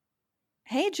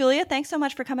Hey, Julia, thanks so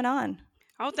much for coming on.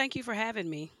 Oh, thank you for having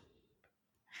me.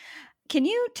 Can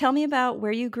you tell me about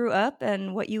where you grew up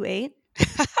and what you ate?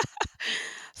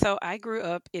 So I grew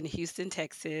up in Houston,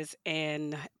 Texas,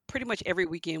 and pretty much every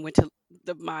weekend went to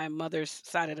my mother's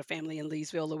side of the family in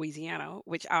Leesville, Louisiana,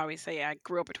 which I always say I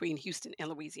grew up between Houston and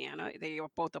Louisiana. They are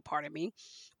both a part of me.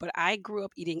 But I grew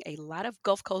up eating a lot of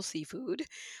Gulf Coast seafood,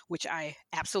 which I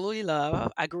absolutely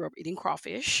love. I grew up eating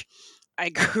crawfish. I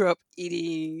grew up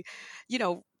eating, you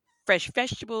know, fresh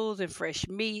vegetables and fresh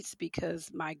meats because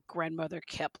my grandmother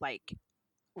kept like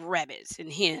rabbits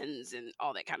and hens and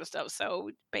all that kind of stuff.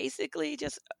 So basically,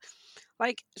 just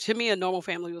like to me, a normal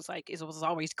family was like it was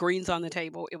always greens on the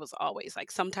table. It was always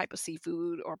like some type of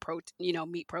seafood or protein,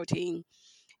 meat protein,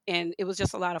 and it was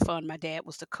just a lot of fun. My dad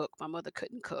was the cook. My mother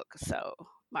couldn't cook, so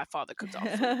my father cooked all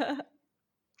the food.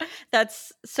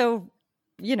 That's so,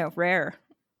 rare.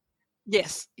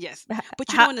 Yes, yes. But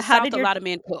How in the how South, did a your lot of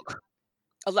men cook.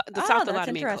 The Oh, South, a that's lot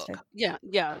of men interesting. cook. Yeah,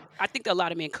 yeah. I think a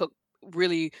lot of men cook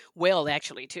really well,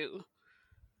 actually, too.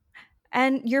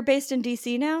 And you're based in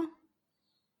DC now?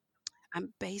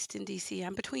 I'm based in DC.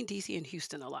 I'm between DC and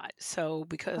Houston a lot. So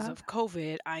because Wow. of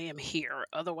COVID, I am here.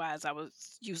 Otherwise, I would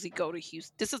usually go to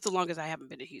Houston. This is the longest I haven't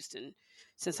been to Houston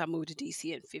since I moved to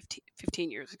DC in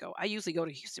 15 years ago. I usually go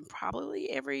to Houston probably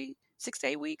every 6 to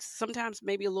 8 weeks, sometimes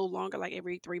maybe a little longer, like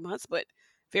every 3 months, but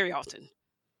very often.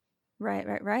 Right,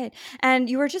 right, right. And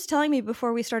you were just telling me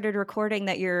before we started recording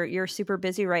that you're super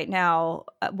busy right now.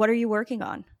 What are you working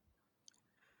on?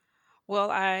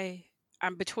 Well,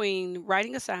 I'm between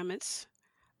writing assignments,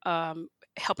 um,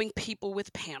 helping people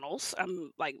with panels.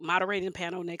 I'm like moderating a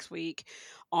panel next week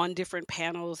on different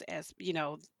panels as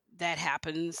that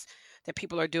happens, that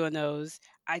people are doing those.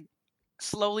 I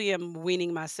slowly am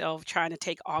weaning myself, trying to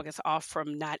take August off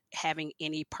from not having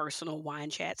any personal wine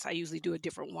chats. I usually do a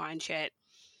different wine chat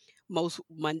most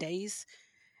Mondays.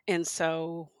 And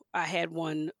so I had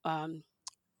one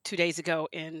 2 days ago,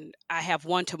 and I have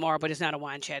one tomorrow, but it's not a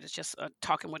wine chat. It's just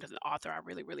talking with an author I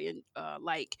really, really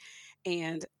like.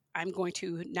 And I'm going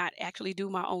to not actually do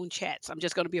my own chats. I'm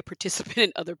just going to be a participant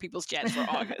in other people's chats for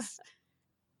August.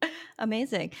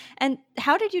 Amazing. And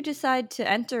how did you decide to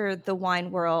enter the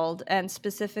wine world? And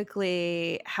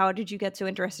specifically, how did you get so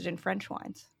interested in French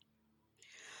wines?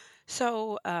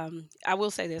 So I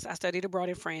will say this: I studied abroad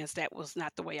in France. That was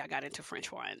not the way I got into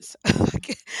French wines.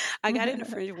 I got into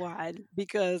French wine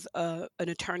because an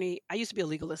attorney. I used to be a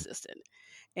legal assistant,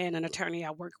 and an attorney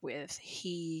I worked with.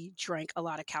 He drank a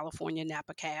lot of California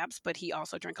Napa cabs, but he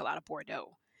also drank a lot of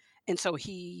Bordeaux, and so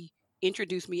he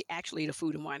introduced me actually to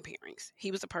food and wine pairings.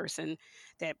 He was a person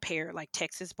that paired like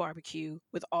Texas barbecue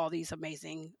with all these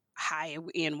amazing high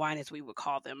end wine, as we would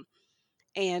call them,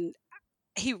 and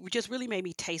he just really made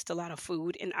me taste a lot of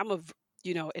food. And I'm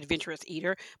adventurous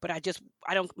eater, but I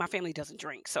don't, my family doesn't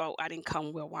drink, so I didn't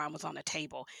come where wine was on the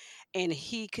table. And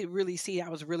he could really see I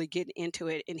was really getting into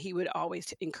it, and he would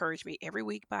always encourage me every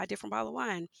week: buy a different bottle of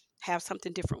wine, have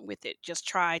something different with it, just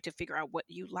try to figure out what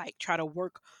you like, try to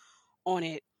work on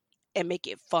it and make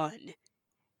it fun.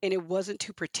 And it wasn't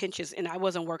too pretentious, and I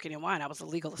wasn't working in wine. I was a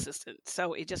legal assistant,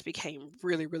 so it just became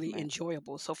really, really Right.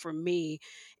 enjoyable. So for me,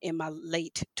 in my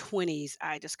late 20s,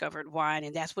 I discovered wine,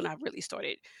 and that's when I really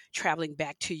started traveling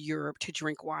back to Europe to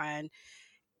drink wine,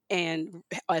 and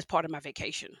as part of my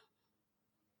vacation.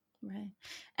 Right.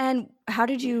 And how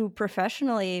did Yeah. you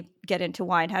professionally get into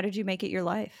wine? How did you make it your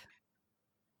life?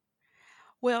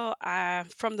 Well,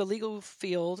 from the legal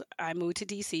field, I moved to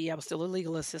DC. I was still a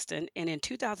legal assistant. And in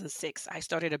 2006, I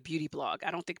started a beauty blog. I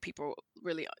don't think people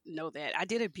really know that. I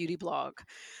did a beauty blog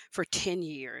for 10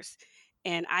 years.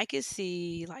 And I could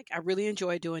see, like, I really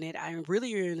enjoyed doing it. I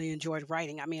really, really enjoyed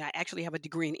writing. I mean, I actually have a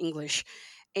degree in English.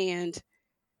 And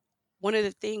one of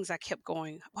the things I kept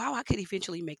going, wow, I could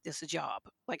eventually make this a job,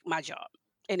 like my job.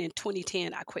 And in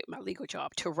 2010, I quit my legal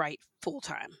job to write full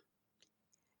time.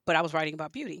 But I was writing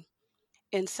about beauty.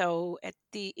 And so at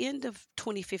the end of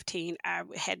 2015, I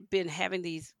had been having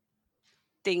these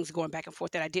things going back and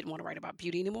forth that I didn't want to write about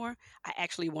beauty anymore. I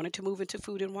actually wanted to move into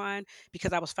food and wine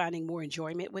because I was finding more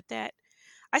enjoyment with that.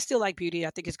 I still like beauty.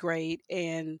 I think it's great.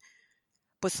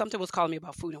 But something was calling me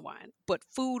about food and wine. But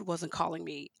food wasn't calling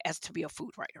me as to be a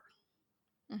food writer.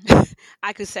 Mhm.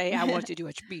 I could say I wanted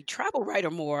to be travel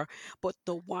writer more, but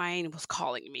the wine was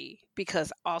calling me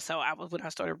because also I was when I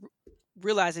started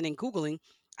realizing and Googling,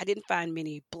 I didn't find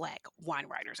many black wine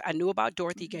writers. I knew about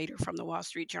Dorothy Mhm. Gator from the Wall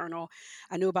Street Journal.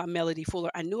 I knew about Melody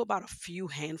Fuller. I knew about a few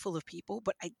handful of people,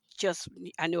 but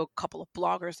I knew a couple of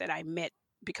bloggers that I met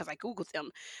because I Googled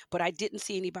them, but I didn't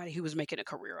see anybody who was making a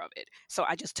career of it. So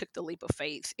I just took the leap of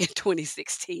faith in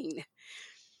 2016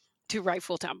 to write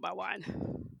full time about wine.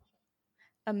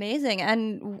 Amazing.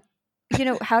 And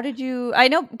how did you I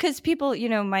know because people,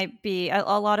 might be a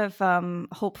lot of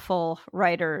hopeful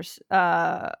writers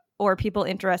or people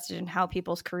interested in how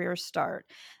people's careers start.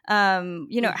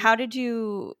 Hmm. How did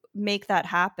you make that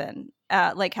happen?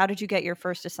 Like how did you get your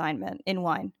first assignment in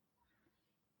wine?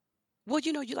 Well,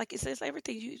 you like it says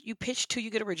everything you pitch till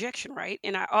you get a rejection, right?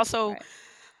 And I also Right.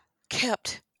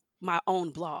 kept my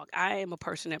own blog. I am a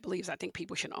person that believes I think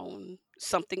people should own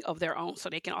something of their own so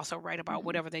they can also write about Hmm.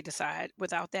 whatever they decide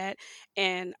without that.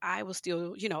 And I was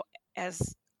still,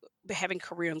 as having a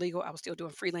career in legal, I was still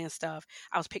doing freelance stuff.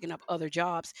 I was picking up other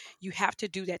jobs. You have to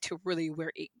do that to really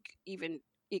where even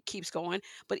it keeps going.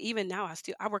 But even now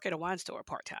I work at a wine store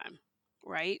part-time,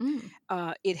 right? Mm.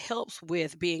 It helps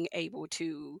with being able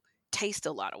to taste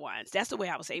a lot of wines. That's the way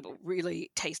I was able to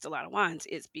really taste a lot of wines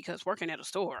is because working at a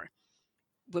store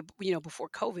but before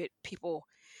COVID, people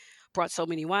brought so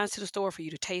many wines to the store for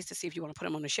you to taste to see if you want to put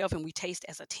them on the shelf, and we taste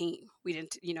as a team. We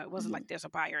didn't, it wasn't like Hmm. there's a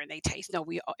buyer and they taste. No,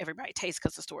 we everybody tastes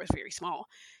because the store is very small,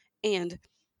 and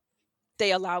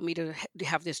they allowed me to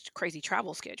have this crazy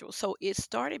travel schedule. So it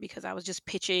started because I was just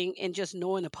pitching and just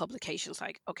knowing the publications,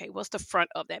 like, okay, what's the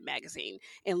front of that magazine,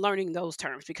 and learning those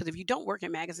terms. Because if you don't work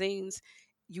in magazines,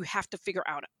 you have to figure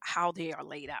out how they are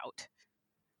laid out,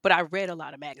 but I read a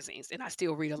lot of magazines and I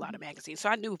still read a lot Hmm. of magazines. So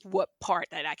I knew what part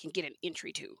that I can get an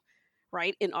entry to,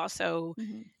 right? And also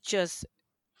Hmm. just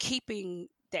keeping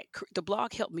the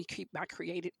blog helped me keep my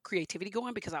creativity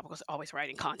going because I was always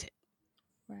writing content.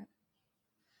 Right.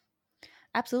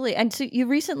 Absolutely. And so you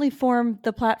recently formed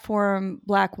the platform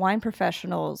Black Wine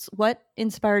Professionals. What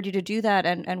inspired you to do that,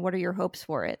 and what are your hopes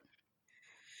for it?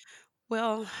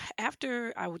 Well,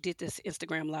 after did this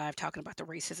Instagram live talking about the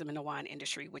racism in the wine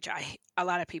industry, which a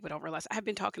lot of people don't realize, I've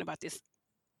been talking about this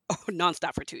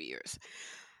nonstop for 2 years,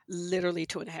 literally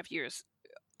 2.5 years.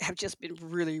 Have just been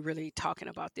really, really talking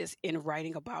about this and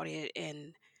writing about it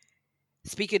and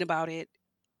speaking about it.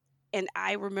 And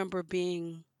I remember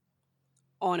being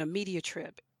on a media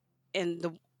trip, and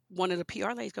the one of the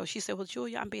PR ladies goes, she said, "Well,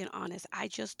 Julia, I'm being honest. I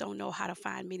just don't know how to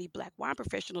find many Black wine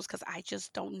professionals because I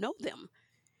just don't know them."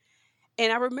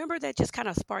 And I remember that just kind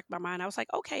of sparked my mind. I was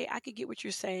like, "Okay, I could get what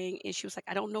you're saying." And she was like,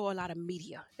 "I don't know a lot of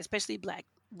media, especially Black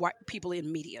white people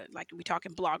in media. Like we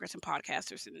talking bloggers and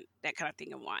podcasters and that kind of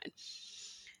thing in wine."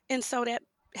 And so that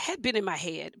had been in my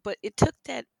head, but it took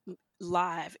that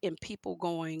live and people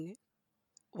going,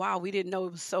 wow, we didn't know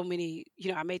it was so many.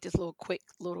 I made this little quick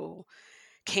little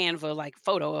Canva like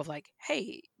photo of like,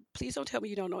 hey, please don't tell me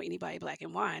you don't know anybody Black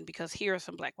in wine because here are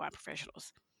some Black wine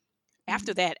professionals.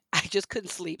 After Mhm. that, I just couldn't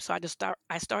sleep. So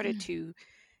I started to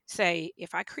say,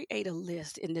 if I create a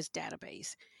list in this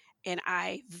database and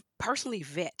personally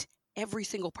vet every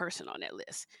single person on that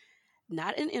list,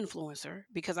 not an influencer,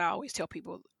 because I always tell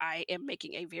people I am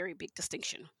making a very big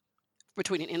distinction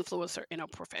between an influencer and a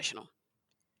professional.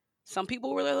 Some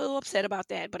people were a little upset about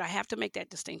that, but I have to make that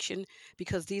distinction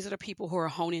because these are the people who are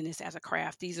honing this as a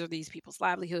craft. These are these people's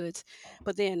livelihoods.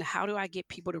 But then, how do I get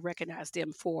people to recognize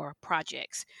them for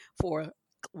projects, for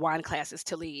wine classes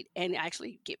to lead, and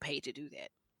actually get paid to do that?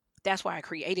 That's why I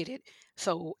created it.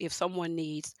 So if someone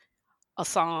needs a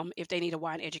psalm, if they need a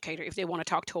wine educator, if they want to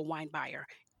talk to a wine buyer,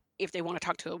 if they want to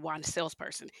talk to a wine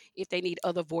salesperson, if they need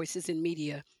other voices in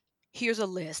media, here's a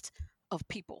list of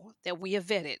people that we have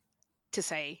vetted to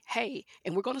say, hey,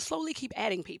 and we're going to slowly keep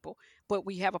adding people, but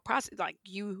we have a process like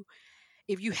you.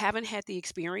 If you haven't had the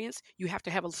experience, you have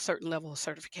to have a certain level of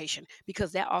certification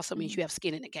because that also means Mhm. you have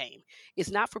skin in the game.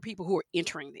 It's not for people who are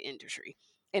entering the industry.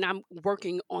 And I'm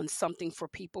working on something for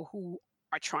people who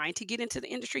are trying to get into the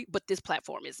industry, but this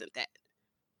platform isn't that.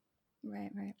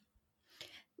 Right, right.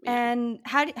 Yeah. And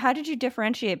how did you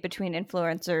differentiate between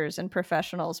influencers and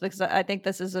professionals? Because I think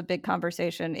this is a big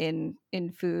conversation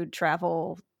in food,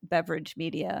 travel, beverage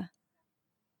media.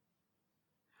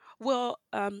 Well,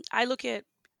 I look at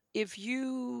if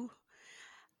you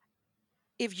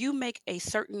if you make a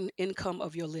certain income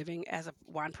of your living as a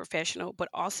wine professional, but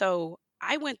also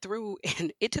I went through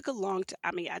and it took a long time.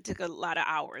 I mean, I took a lot of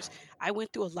hours. I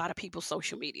went through a lot of people's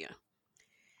social media,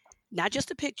 not just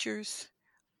the pictures.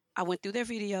 I went through their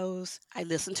videos. I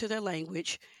listened to their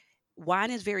language.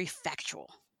 Wine is very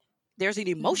factual. There's an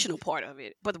Mhm. emotional part of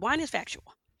it, but wine is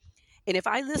factual. And if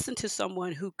I listen to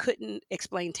someone who couldn't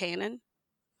explain tannin,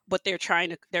 but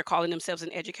they're calling themselves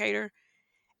an educator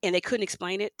and they couldn't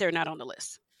explain it, they're not on the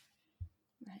list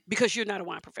Right, because you're not a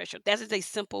wine professional. That is a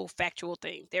simple factual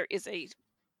thing. There's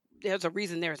a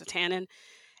reason there's a tannin.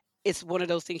 It's one of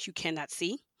those things you cannot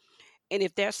see. And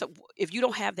if you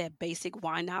don't have that basic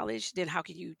wine knowledge, then how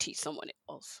can you teach someone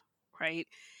else, right?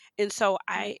 And so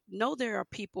right. I know there are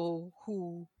people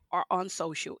who are on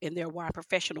social and they're wine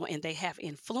professional and they have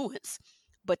influence.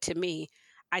 But to me,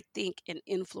 I think an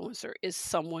influencer is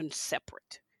someone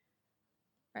separate.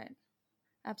 Right.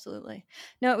 Absolutely.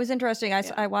 No, it was interesting.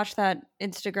 Yeah. I watched that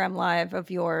Instagram live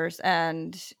of yours,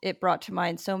 and it brought to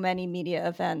mind so many media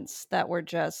events that were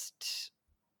just,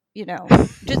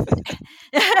 just.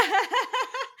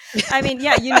 I mean,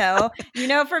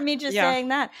 yeah, from me just Yeah. saying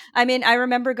that. I mean, I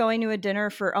remember going to a dinner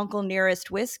for Uncle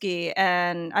Nearest Whiskey,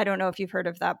 and I don't know if you've heard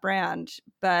of that brand,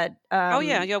 but Oh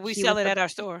yeah, yeah, we he sell was it the at our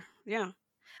store. Yeah.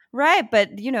 right, but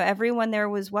everyone there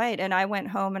was white, and I went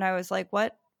home and I was like,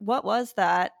 what was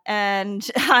that? And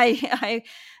I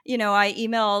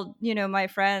emailed, my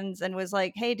friends and was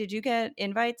like, "Hey, did you get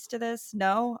invites to this?"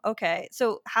 No? Okay.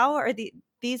 So how are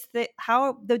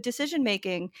how the decision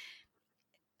making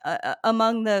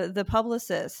among the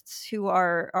publicists who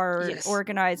are Yes.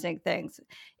 organizing things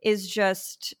is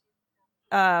just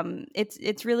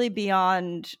it's really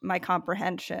beyond my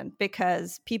comprehension,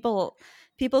 because people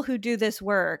who do this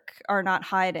work are not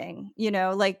hiding,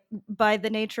 like, by the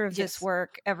nature of this Yes.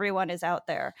 work, everyone is out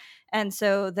there. And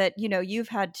so that, you've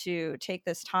had to take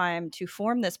this time to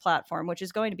form this platform, which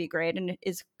is going to be great and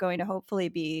is going to hopefully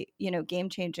be, game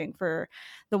changing for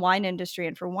the wine industry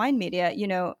and for wine media.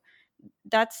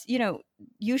 That's,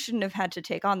 you shouldn't have had to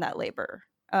take on that labor.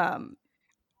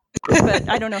 But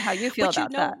I don't know how you feel But you about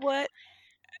know that. what?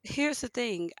 Here's the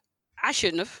thing. I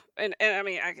shouldn't have. And I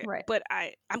mean, Right. but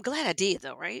I'm glad I did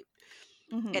though, right?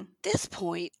 At Hmm. this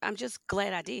point, I'm just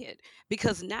glad I did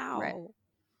because Right. now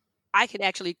I can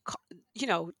actually,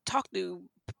 talk to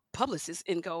publicists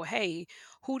and go, hey,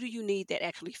 who do you need that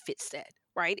actually fits that?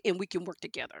 Right. And we can work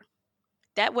together.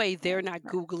 That way they're Right. not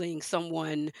Right. Googling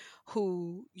someone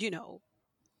who,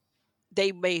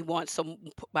 they may want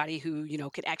somebody who,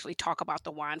 could actually talk about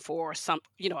the wine for some,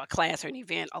 a class or an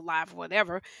event, a live or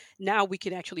whatever. Now we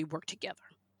can actually work together.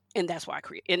 And that's why I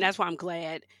create. And that's why I'm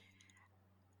glad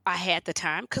I had the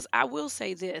time. Cause I will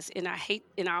say this, and I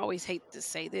always hate to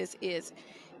say this, is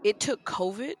it took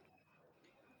COVID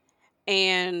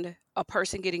and a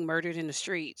person getting murdered in the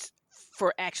streets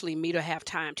for actually me to have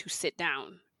time to sit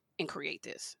down and create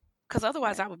this. Because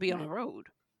otherwise, Right. I would be on Right. the road.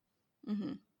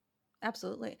 Hmm.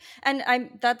 Absolutely.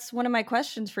 And that's one of my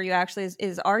questions for you actually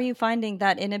is are you finding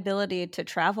that inability to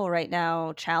travel right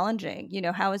now challenging?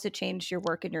 How has it changed your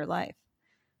work and your life?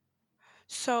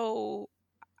 So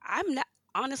I'm not.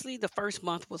 Honestly, the first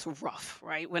month was rough,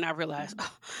 right? When I realized, Mhm.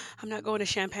 oh, I'm not going to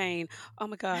Champagne. Oh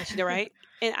my gosh, right?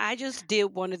 And I just did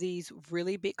one of these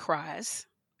really big cries.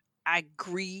 I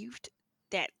grieved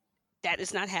that that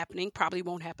is not happening, probably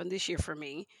won't happen this year for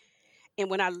me. And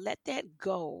when I let that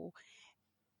go,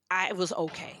 I was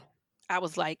okay. I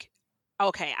was like,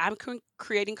 okay, I'm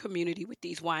creating community with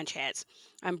these wine chats.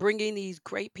 I'm bringing these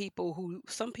great people who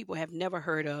some people have never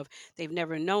heard of. They've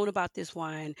never known about this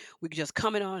wine. We're just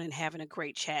coming on and having a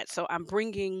great chat. So I'm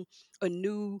bringing a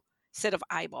new set of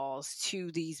eyeballs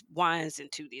to these wines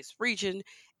and to this region.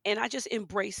 And I just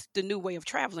embrace the new way of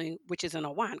traveling, which is in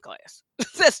a wine glass.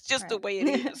 That's just the Right. way it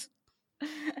is.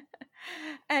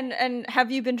 And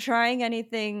have you been trying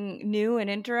anything new and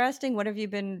interesting? What have you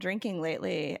been drinking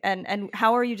lately? And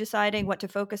how are you deciding what to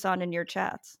focus on in your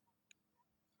chats?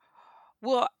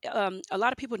 Well, a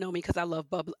lot of people know me because I love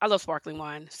I love sparkling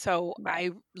wine. So Right.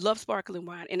 I love sparkling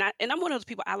wine, and I'm one of those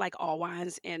people. I like all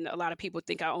wines, and a lot of people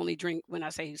think I only drink when I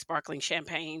say sparkling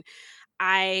champagne.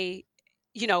 I,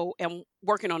 am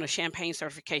working on a champagne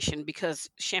certification because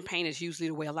champagne is usually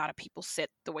the way a lot of people set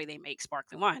the way they make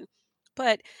sparkling wine.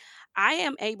 But I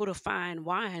am able to find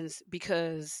wines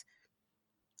because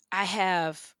I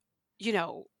have,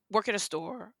 work at a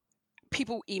store,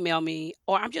 people email me,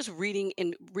 or I'm just reading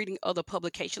other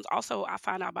publications. Also, I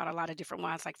find out about a lot of different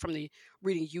wines, like from the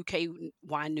reading UK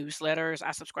wine newsletters.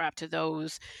 I subscribe to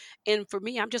those. And for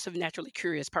me, I'm just a naturally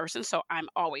curious person, so I'm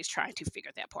always trying to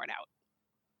figure that part out.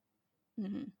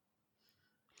 Hmm.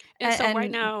 And so right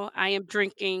And now I am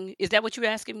drinking. Is that what you're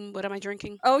asking? What am I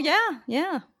drinking? oh yeah,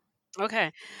 yeah.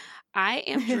 Okay. I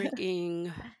am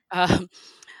drinking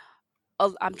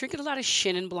I'm drinking a lot of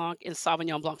Chenin Blanc and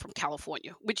Sauvignon Blanc from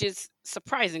California, which is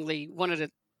surprisingly one of the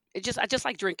I just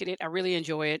like drinking it. I really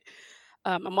enjoy it.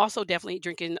 I'm also definitely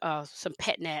drinking some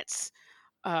pet nats,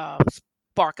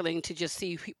 sparkling to just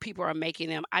see people are making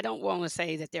them. I don't want to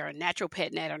say that they're a natural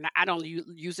pet nat or not. I don't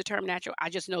use the term natural. I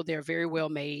just know they're very well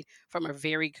made from a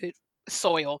very good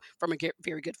soil from a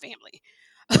very good family.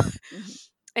 Mhm.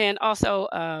 And also,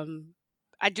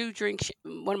 I do drink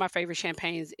one of my favorite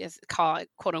champagnes is called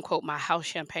quote unquote my house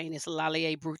champagne is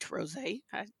Lallier Brut Rosé.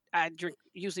 I drink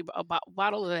usually about a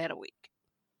bottle of that a week.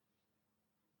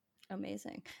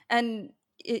 Amazing. And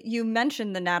you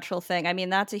mentioned the natural thing. I mean,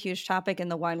 that's a huge topic in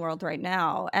the wine world right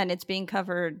now, and it's being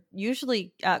covered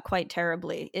usually quite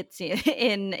terribly. It's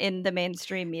in the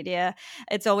mainstream media.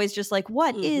 It's always just like,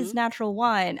 "What is Mhm. natural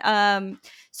wine?"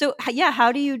 So yeah,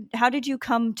 how did you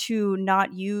come to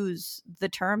not use the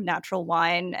term natural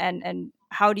wine, and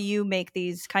how do you make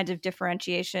these kinds of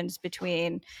differentiations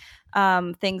between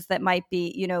things that might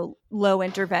be, low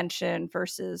intervention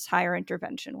versus higher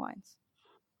intervention wines?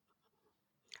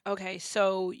 Okay,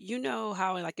 so you know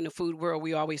how like in the food world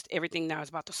we always everything now is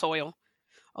about the soil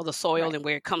or the soil Right. and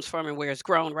where it comes from and where it's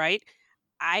grown, right?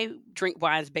 I drink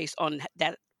wines based on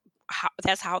that.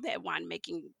 That's how that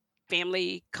winemaking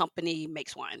family company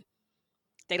makes wine.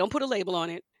 They don't put a label on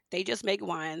it. They just make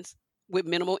wines with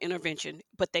minimal intervention,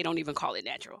 but they don't even call it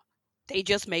natural. They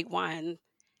just make wine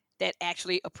that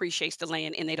actually appreciates the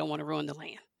land and they don't want to ruin the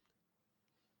land.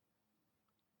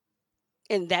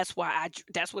 And that's why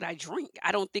that's what I drink.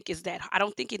 I don't think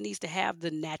it needs to have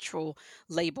the natural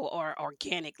label or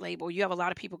organic label. You have a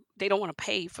lot of people they don't want to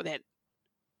pay for that,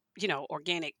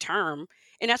 organic term,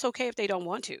 and that's okay if they don't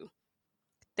want to.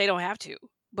 They don't have to.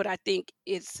 But I think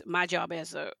it's my job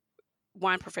as a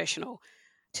wine professional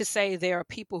to say there are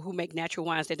people who make natural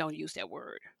wines that don't use that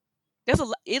word.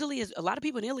 Italy is a lot of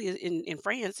people in Italy, in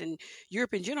France, and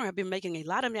Europe in general have been making a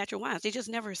lot of natural wines. They just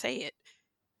never say it.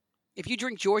 If you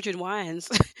drink Georgian wines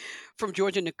from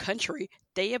Georgia in the country,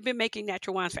 they have been making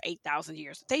natural wines for 8,000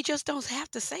 years. They just don't have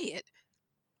to say it.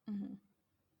 Mhm.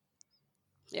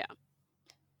 Yeah.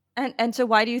 And so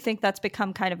why do you think that's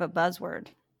become kind of a buzzword?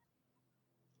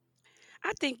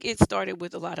 I think it started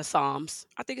with a lot of Psalms.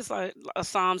 I think it's like a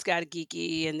Psalms got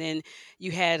geeky, and then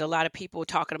you had a lot of people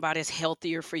talking about it's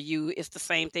healthier for you. It's the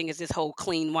same thing as this whole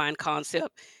clean wine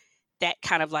concept. That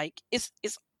kind of like it's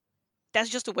that's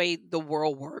just the way the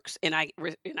world works, and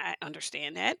and I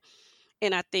understand that.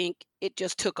 And I think it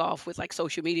just took off with like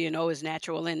social media and oh, it's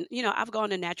natural. And I've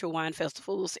gone to natural wine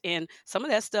festivals, and some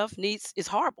of that stuff needs is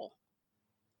horrible.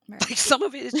 Right. Like some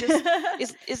of it is just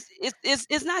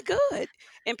it's not good,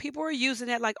 and people are using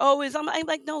that like oh, I'm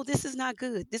like no, this is not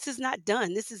good. This is not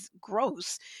done. This is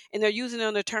gross, and they're using it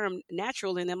on the term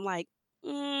natural, and I'm like.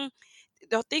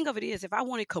 The thing of it is, if I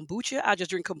wanted kombucha, I'll just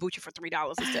drink kombucha for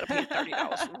 $3 instead of paying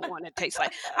 $30 for one that tastes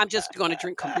like. I'm just going to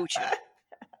drink kombucha.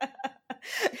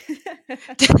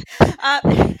 uh,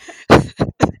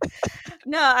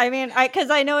 no, I mean, because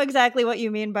I know exactly what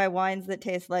you mean by wines that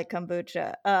taste like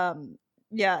kombucha.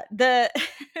 Yeah, but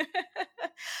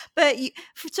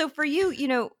so for you,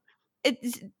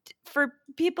 it's for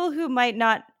people who might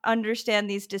not understand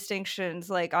these distinctions,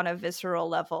 like on a visceral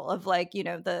level of like,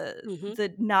 hmm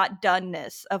the not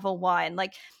doneness of a wine.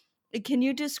 Like, can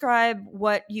you describe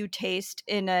what you taste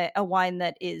in a wine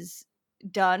that is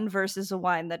done versus a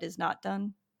wine that is not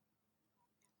done?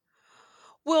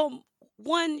 Well,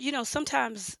 one,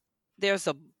 sometimes there's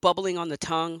a bubbling on the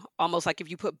tongue, almost like if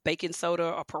you put baking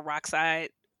soda or peroxide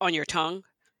on your tongue.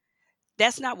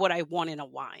 That's not what I want in a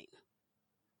wine.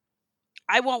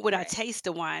 I want when I Right. taste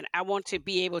the wine, I want to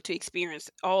be able to experience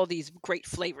all these great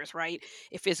flavors, right?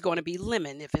 If it's going to be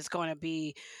lemon, if it's going to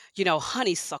be,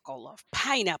 honeysuckle or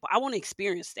pineapple, I want to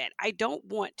experience that. I don't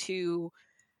want to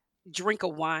drink a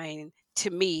wine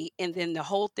to me and then the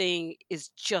whole thing is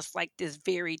just like this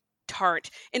very tart,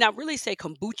 and I really say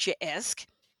kombucha-esque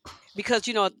because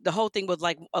the whole thing with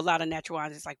like a lot of natural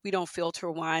wines is like we don't filter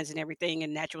wines and everything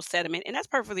and natural sediment, and that's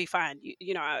perfectly fine,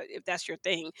 if that's your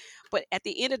thing. But at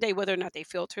the end of the day, whether or not they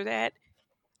filter that,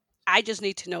 I just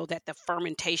need to know that the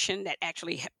fermentation that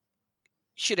actually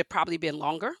should have probably been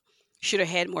longer, should have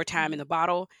had more time in Mhm. the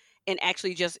bottle, and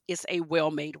actually just it's a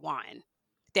well-made wine,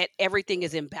 that everything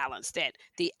is in balance, that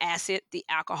the acid, the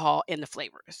alcohol, and the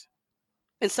flavors.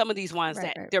 And some of these wines Right,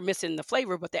 that right. they're missing the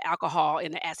flavor, but the alcohol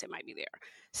and the acid might be there.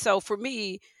 So for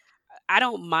me, I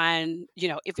don't mind,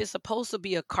 if it's supposed to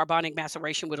be a carbonic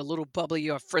maceration with a little bubbly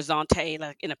or frizzante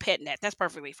like in a pet net, that's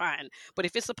perfectly fine. But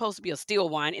if it's supposed to be a still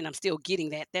wine and I'm still getting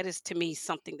that, that is to me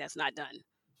something that's not done.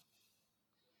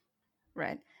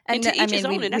 Right. And to I each his mean,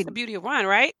 own, and that's the beauty of wine,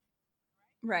 right?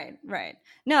 right, right.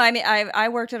 No, I mean, I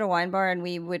worked at a wine bar, and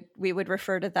we would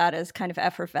refer to that as kind of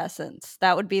effervescence.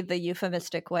 That would be the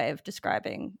euphemistic way of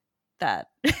describing that.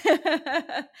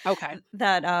 Okay.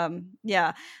 That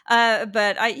yeah.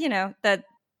 But that,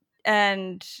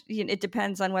 and it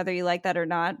depends on whether you like that or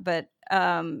not. But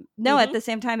no, at hmm the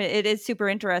same time, it is super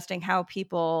interesting how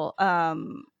people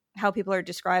are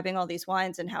describing all these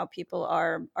wines, and how people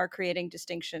are creating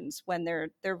distinctions when they're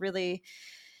really,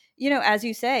 as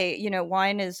you say,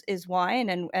 wine is wine,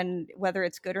 and whether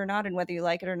it's good or not, and whether you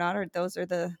like it or not, or those are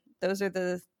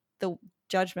the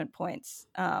judgment points.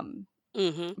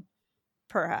 hmm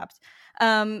perhaps.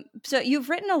 So you've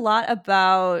written a lot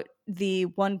about the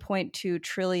 $1.2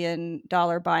 trillion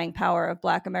buying power of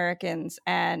Black Americans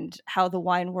and how the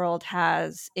wine world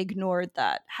has ignored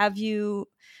that. Have you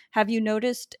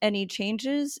noticed any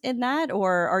changes in that,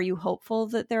 or are you hopeful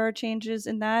that there are changes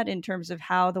in that in terms of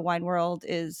how the wine world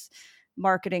is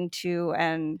marketing to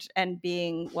and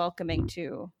being welcoming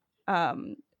to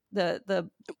um, the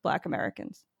Black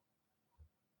Americans?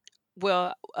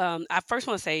 Well, I first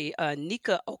want to say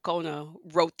Nika Okona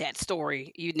wrote that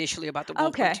story initially about the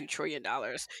Okay. $1.2 trillion.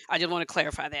 I just want to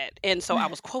clarify that. And so I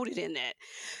was quoted in that.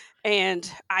 And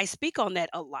I speak on that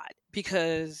a lot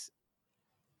because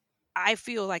I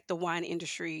feel like the wine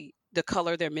industry, the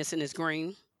color they're missing is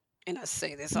green. And I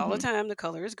say this all the Hmm. time, the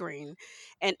color is green.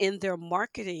 And in their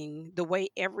marketing, the way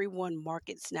everyone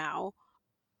markets now,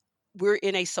 we're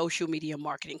in a social media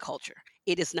marketing culture.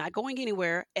 It is not going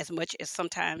anywhere as much as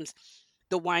sometimes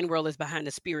the wine world is behind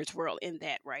the spirits world in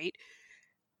that, right?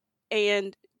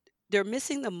 And they're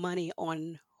missing the money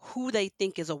on who they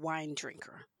think is a wine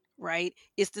drinker, right?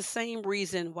 It's the same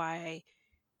reason why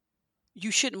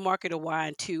you shouldn't market a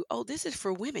wine to, oh, this is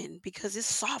for women because it's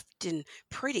soft and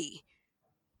pretty.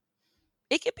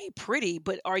 It can be pretty,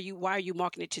 but why are you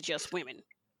marketing it to just women,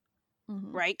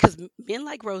 Hmm. right? Because men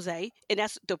like rosé, and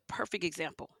that's the perfect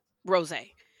example.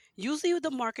 Rosé. Usually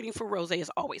the marketing for rosé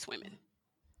is always women.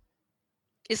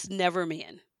 It's never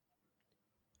men.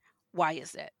 Why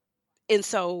is that? And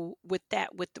so with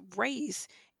that, with the race,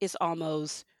 it's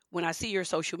almost when I see your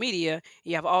social media,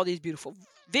 you have all these beautiful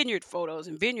vineyard photos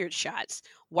and vineyard shots.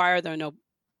 Why are there no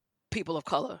people of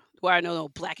color? Why are there no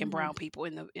black and Hmm. brown people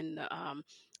in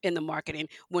the marketing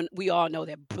when we all know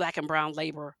that black and brown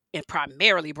labor and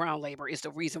primarily brown labor is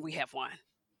the reason we have wine?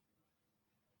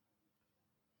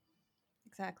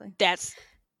 Exactly. That's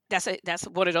that's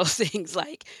one of those things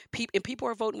like people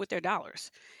are voting with their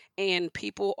dollars, and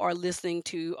people are listening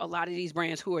to a lot of these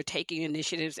brands who are taking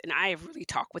initiatives, and I have really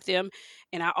talked with them,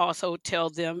 and I also tell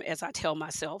them, as I tell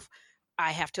myself,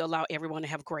 I have to allow everyone to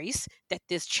have grace that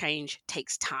this change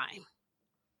takes time.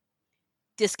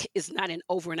 Is not an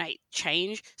overnight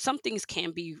change. Some things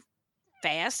can be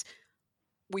fast.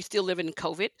 We still live in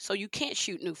COVID, so you can't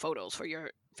shoot new photos for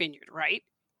your vineyard, right?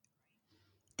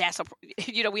 That's a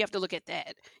we have to look at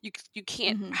that. You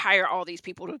can't Hmm. hire all these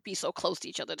people to be so close to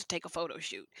each other to take a photo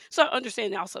shoot. So I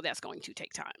understand also that's going to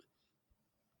take time.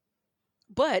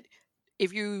 But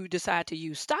if you decide to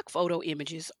use stock photo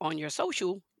images on your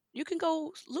social, you can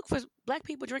go look for black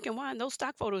people drinking wine. Those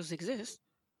stock photos exist.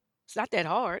 It's not that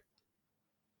hard.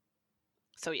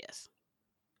 So yes,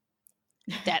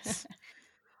 that's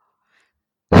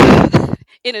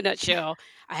in a nutshell.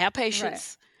 I have Right.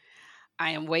 patience.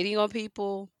 I am waiting on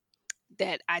people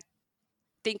that I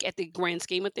think at the grand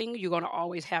scheme of things, you're going to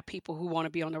always have people who want to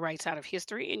be on the right side of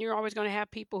history, and you're always going to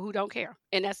have people who don't care.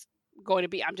 And that's going to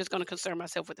be, I'm just going to concern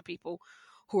myself with the people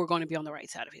who are going to be on the right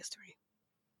side of history.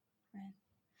 Right.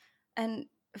 And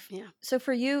Yeah. so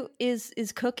for you, is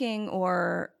cooking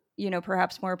or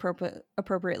perhaps more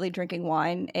appropriately drinking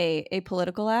wine a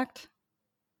political act?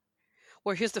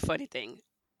 Well, here's the funny thing,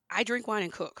 I drink wine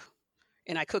and cook,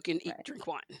 and I cook and eat, Right. drink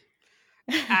wine.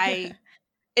 I,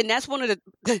 and that's one of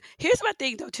here's my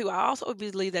thing though, too. I also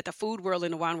believe that the food world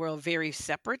and the wine world are very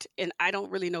separate, and I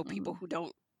don't really know people Hmm. who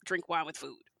don't drink wine with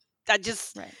food. I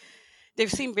just, Right. they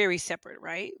seem very separate,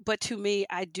 right? But to me,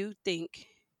 I do think,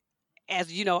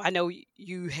 as you know, I know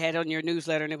you had on your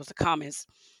newsletter and it was the comments,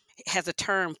 has a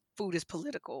term food is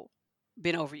political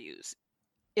been overused?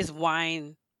 Is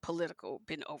wine political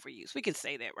been overused? We can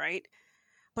say that, right?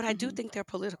 But I do Hmm. think they're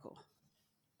political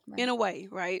in Right. a way,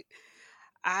 right?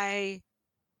 I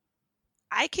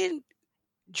I can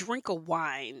drink a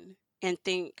wine and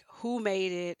think who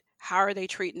made it, how are they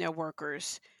treating their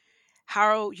workers,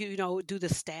 how do the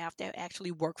staff that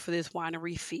actually work for this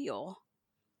winery feel.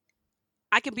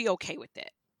 I can be okay with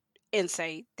that and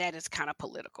say that is kind of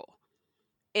political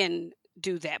and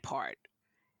do that part.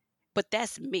 But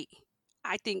that's me.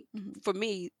 I think Hmm. for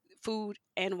me, food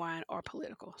and wine are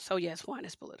political. So yes, wine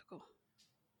is political.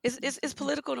 It's Absolutely.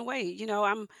 political in a way.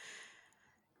 I'm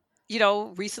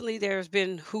recently there's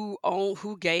been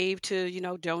who gave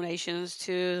to, donations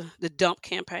to the dump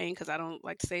campaign, because I don't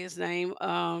like to say his name.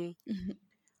 Mhm.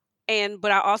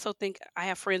 But I also think I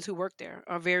have friends who work there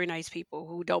are very nice people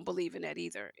who don't believe in that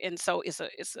either. And so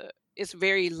it's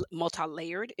very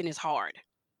multi-layered and it's hard.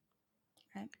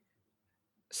 Right.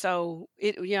 So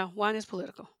wine is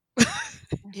political.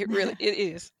 It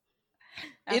is.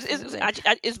 It is. Absolutely.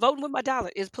 It's voting with my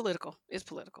dollar. It's political. It's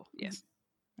political. Mhm. Yes.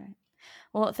 Right.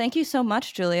 Well, thank you so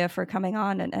much, Julia, for coming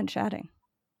on and chatting.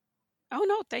 Oh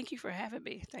no, thank you for having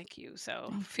me. Thank you.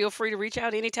 So feel free to reach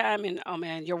out anytime. And oh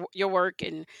man, your work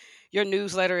and your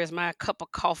newsletter is my cup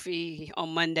of coffee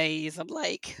on Mondays. I'm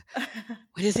like,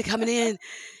 when is it coming in?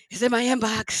 Is in my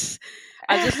inbox?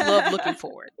 I just love looking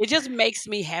for it. It just makes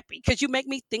me happy because you make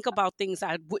me think about things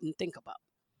I wouldn't think about.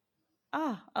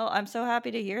 Oh, I'm so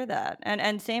happy to hear that.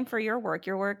 And same for your work.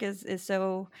 Your work is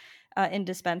so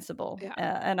indispensable, Yeah.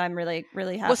 and I'm really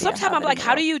Well, happy to sometimes have I'm it in like, the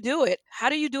how do world. you do it? How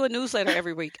do you do a newsletter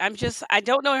every week? I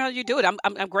don't know how you do it.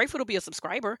 I'm grateful to be a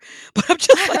subscriber, but I'm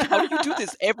just like, how do you do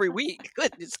this every week?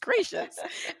 Goodness gracious.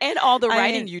 And all the I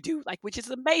writing mean, you do, like, which is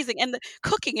amazing. And the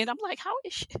cooking. And I'm like, how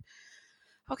is she?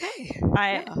 Okay.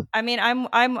 I Yeah. I mean,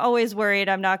 I'm always worried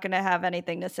I'm not going to have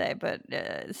anything to say, but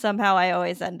somehow I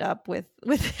always end up with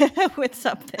with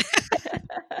something.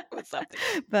 With something.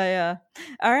 But yeah.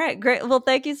 All right, great. Well,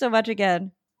 thank you so much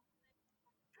again.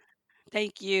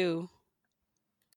 Thank you.